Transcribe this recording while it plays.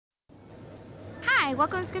Hi,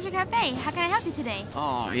 welcome to Scripture Cafe. How can I help you today?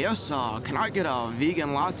 Yes, can I get a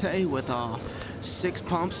vegan latte with 6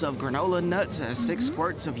 pumps of granola nuts, 6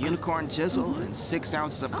 squirts of unicorn Jezreel, and 6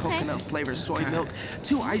 ounces of coconut-flavored soy milk,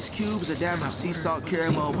 2 ice cubes, a dab of sea salt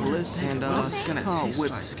caramel bliss, and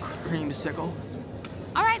whipped creamsicle.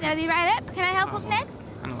 All right, that'll be right up. Can I help? What's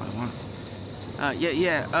next? I know what I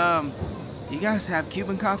want. You guys have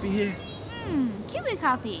Cuban coffee here? Cuban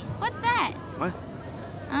coffee. What's that? What?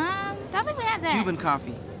 Don't think we have that. Cuban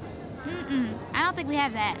coffee. I don't think we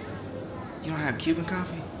have that. You don't have Cuban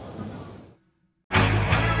coffee?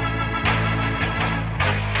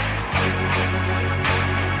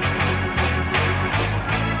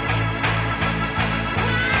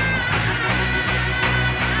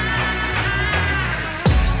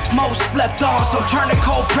 Most slept on, so turn the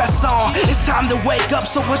cold press on. It's time to wake up,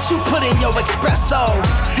 so what you put in your espresso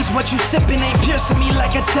is what you sippin', ain't piercing me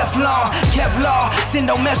like a Teflon. Kevlar, sin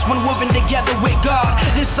don't mess when woven together with God.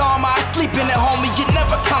 This arm I sleepin' at homie, it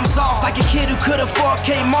never comes off. Like a kid who could afford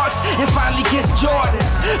K-Marks and finally gets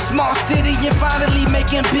Jordans. Small city and finally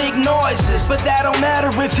making big noises. But that don't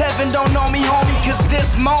matter if heaven don't know me, homie, cause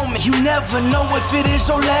this moment, you never know if it is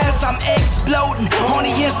your last. I'm exploding, on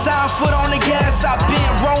the inside, foot on the gas. I've been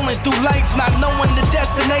rolling through life, not knowing the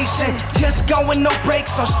destination. Just going no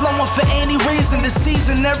brakes or slowing for any reason. This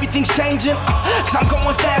season, everything's changing. Cause I'm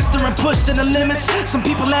going faster and pushing the limits. Some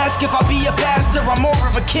people ask if I'll be a pastor. I'm more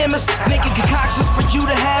of a chemist, making concoctions for you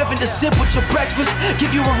to have and to sip with your breakfast.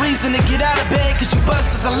 Give you a reason to get out of bed cause you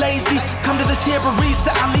busters are lazy. Come to this here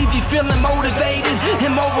barista, I'll leave you feeling motivated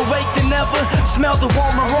and more awake than ever. Smell the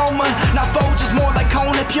warm aroma. Now Folger's more like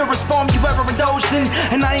Conan, purest form you ever indulged in.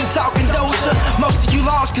 And I ain't talking Doja. Most of you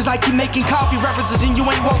lost cause I keep making coffee references and you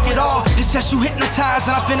ain't woke at all. It's just you hypnotized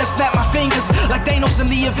and I finna snap my fingers like Thanos in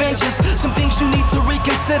the Avengers. Some things you need to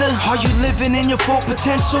reconsider. Are you living in your full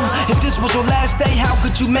potential? If this was your last day, how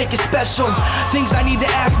could you make it special? Things I need to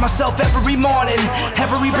ask myself every morning,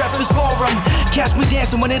 every breakfast forum. Catch me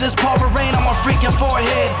dancing when it is pouring rain on my freaking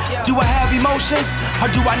forehead. Do I have emotions or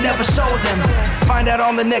do I never show them? Find out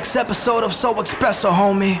on the next episode of So Expresso,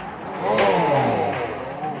 homie.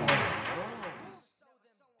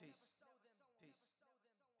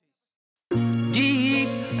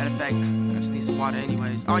 Matter of fact, I just need some water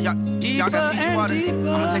anyways. Oh, y'all got Fiji water? I'm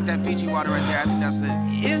gonna take that Fiji water right there. I think that's it.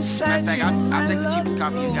 Matter of fact, I'll take the cheapest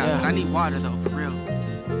coffee you got, but I need water though, for real.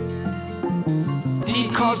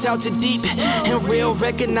 Deep calls out to deep, and real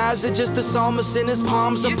recognize it. Just the psalmist in his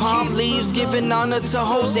palms of palm leaves, giving honor to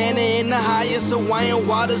Hosanna in the highest Hawaiian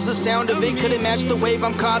waters. The sound of it couldn't match the wave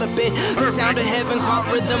I'm caught up in. The sound of heaven's heart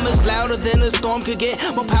rhythm is louder than a storm could get.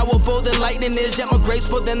 More powerful than lightning is, yet more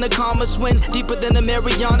graceful than the calmest wind. Deeper than the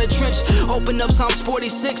Mariana Trench. Open up Psalms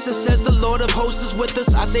 46, it says the Lord of hosts is with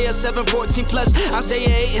us. Isaiah 7:14 plus Isaiah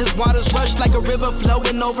 8, his waters rush like a river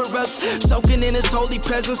flowing over us. Soaking in his holy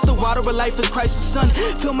presence, the water of life is Christ's son.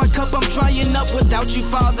 Fill my cup, I'm drying up without you,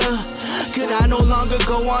 Father. Could I no longer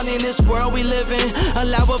go on in this world we live in?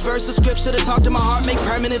 Allow a verse of scripture to talk to my heart, make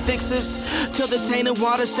permanent fixes. Till the tainted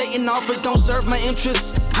water Satan offers don't serve my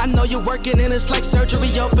interests. I know you're working and it's like surgery.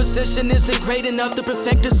 Your physician isn't great enough to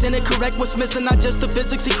perfect the sin and correct what's missing. Not just the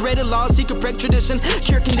physics, he created laws, he could break tradition.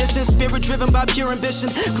 Cure conditions, spirit driven by pure ambition.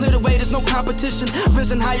 Clear the way, there's no competition.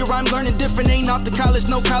 Risen higher, I'm learning different. Ain't off the college,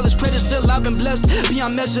 no college credit. Still I've been blessed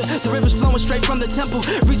beyond measure. The river's flowing straight from the temple,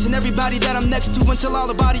 reaching everybody that I'm next to until all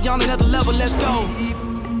the body on another level. Let's go.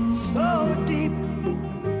 So deep,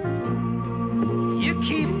 you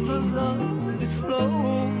keep the love that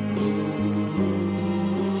flows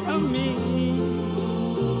from me.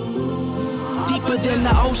 Deeper than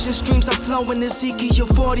the ocean, streams are flowing. Ezekiel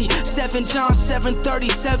 47, John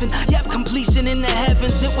 7:37. Yep, completion in the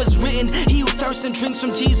heavens, it was written. He who thirsts and drinks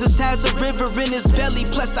from Jesus has a river in his belly.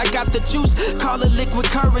 Plus I got the juice, call it liquid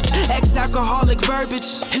courage. Ex-alcoholic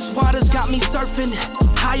verbiage, his waters got me surfing.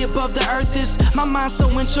 High above the earth is my mind so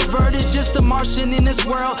introverted. Just a Martian in this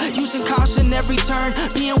world, using caution every turn.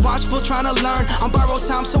 Being watchful, trying to learn. On borrowed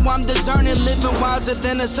time, so I'm discerning. Living wiser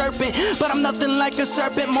than a serpent, but I'm nothing like a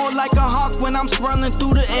serpent. More like a hawk when I'm swirling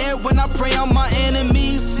through the air. When I pray on my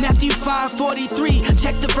enemies. Matthew 5:43,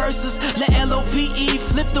 check the verses. Let LOVE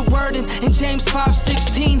flip the word in James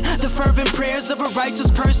 5:16. The fervent prayers of a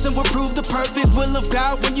righteous person will prove the perfect will of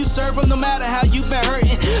God when you serve him, no matter how you've been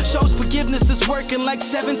hurting. Shows forgiveness is working like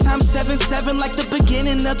 7 times 7, 7, like the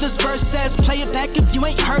beginning of this verse says. Play it back if you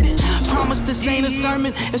ain't heard it. Promise this ain't a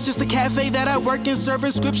sermon, it's just a cafe that I work in,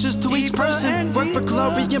 serving scriptures to each person. Work for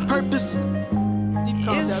glory and purpose. Deep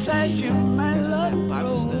calls out to deep. Like I just said,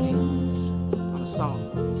 Bible study on a song.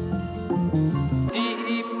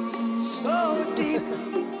 Deep, so deep,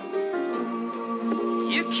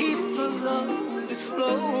 you keep the love that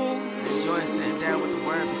enjoying sitting down with the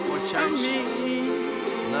word before church.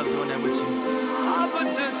 Love doing that with you.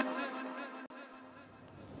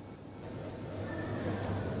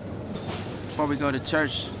 Before we go to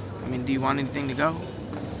church, do you want anything to go?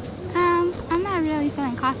 I'm not really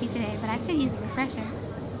feeling coffee today, but I could use a refresher.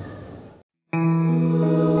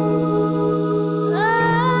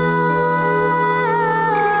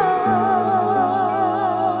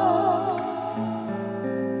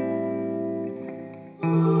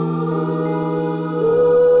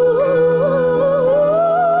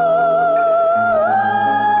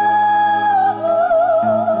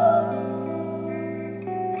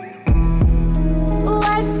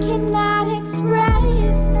 Words cannot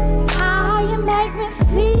express how you make me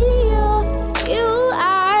feel. You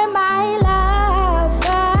are my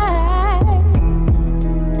lover.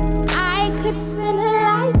 I could spend a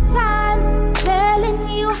lifetime telling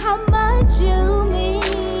you how much you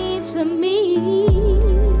mean to me.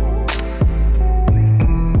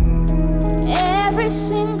 Every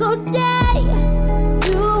single day,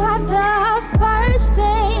 you are the first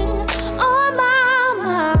thing on my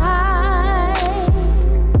mind.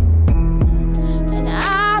 And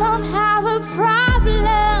I don't have a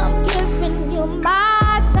problem giving you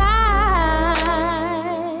my time.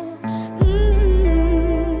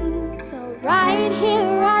 So right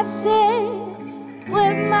here I sit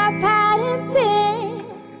with my pad and pen,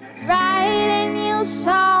 writing you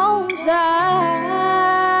songs of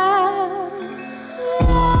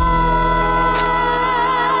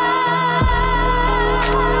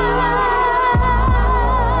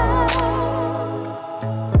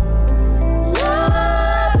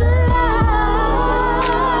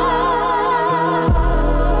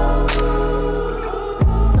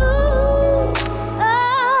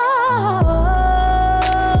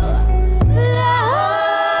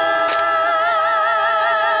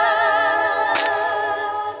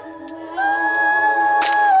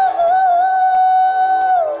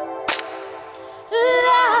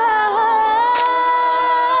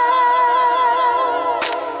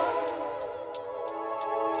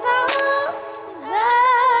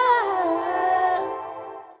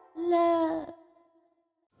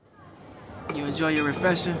You enjoy your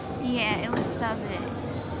refresher? Yeah, it was so good.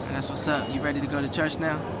 That's what's up. You ready to go to church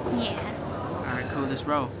now? Yeah. All right, cool. Let's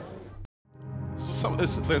roll.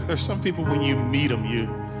 There's some people when you meet them,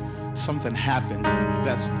 something happens.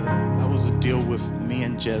 That was the deal with me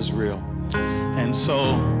and Jezreel. And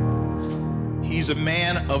so he's a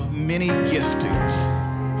man of many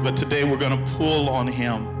giftings, but today we're going to pull on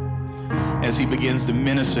him as he begins to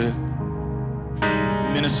ministers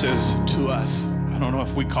to us. I don't know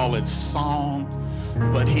if we call it song,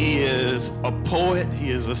 but he is a poet,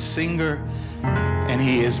 he is a singer, and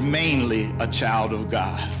he is mainly a child of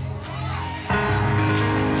God.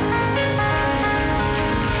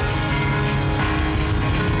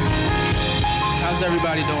 How's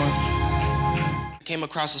everybody doing? I came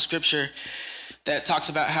across a scripture that talks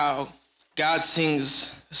about how God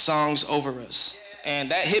sings songs over us.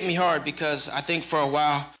 And that hit me hard because I think for a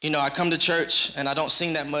while, I come to church and I don't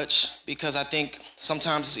sing that much because I think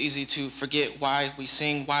sometimes it's easy to forget why we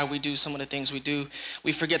sing, why we do some of the things we do.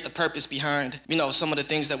 We forget the purpose behind, some of the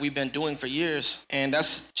things that we've been doing for years. And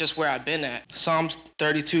that's just where I've been at. Psalms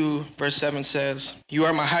 32 verse 7 says, "You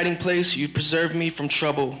are my hiding place. You preserve me from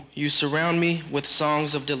trouble. You surround me with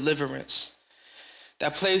songs of deliverance."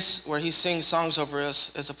 That place where he sings songs over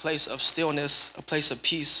us is a place of stillness, a place of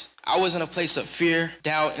peace. I was in a place of fear,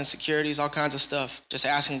 doubt, insecurities, all kinds of stuff. Just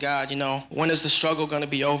asking God, when is the struggle going to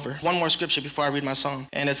be over? One more scripture before I read my song.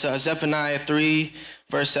 And it's Zephaniah 3,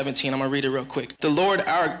 verse 17. I'm going to read it real quick. "The Lord,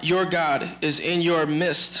 your God, is in your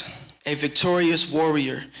midst, a victorious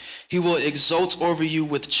warrior. He will exult over you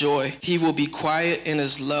with joy. He will be quiet in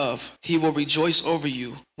his love. He will rejoice over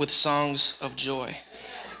you with songs of joy."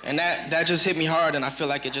 And that just hit me hard, and I feel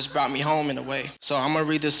like it just brought me home in a way. So I'm going to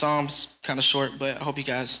read this psalm. It's kind of short, but I hope you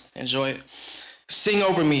guys enjoy it. "Sing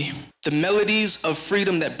over me the melodies of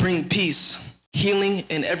freedom that bring peace, healing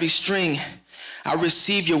in every string. I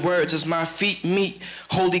receive your words as my feet meet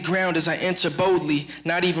holy ground as I enter boldly,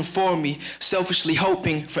 not even for me, selfishly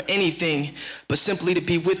hoping for anything, but simply to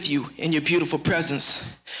be with you in your beautiful presence.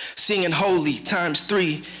 Singing holy times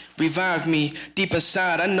 3, revive me deep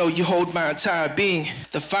inside. I know you hold my entire being.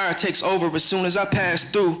 The fire takes over as soon as I pass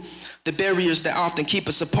through. The barriers that often keep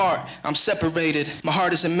us apart, I'm separated. My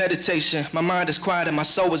heart is in meditation, my mind is quiet and my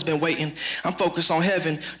soul has been waiting. I'm focused on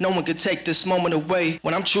heaven, no one could take this moment away.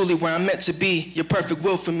 When I'm truly where I'm meant to be, your perfect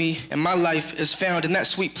will for me. And my life is found in that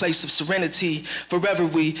sweet place of serenity. Forever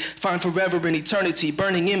we find forever in eternity,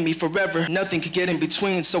 burning in me forever. Nothing could get in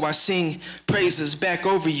between, so I sing praises back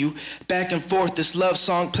over you. Back and forth, this love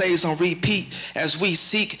song plays on repeat as we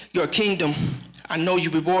seek your kingdom. I know you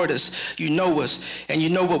reward us, you know us, and you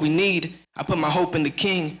know what we need. I put my hope in the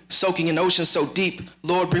King, soaking in ocean so deep.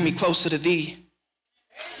 Lord, bring me closer to thee.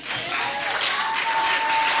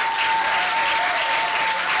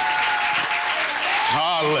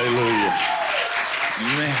 Hallelujah.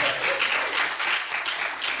 Man.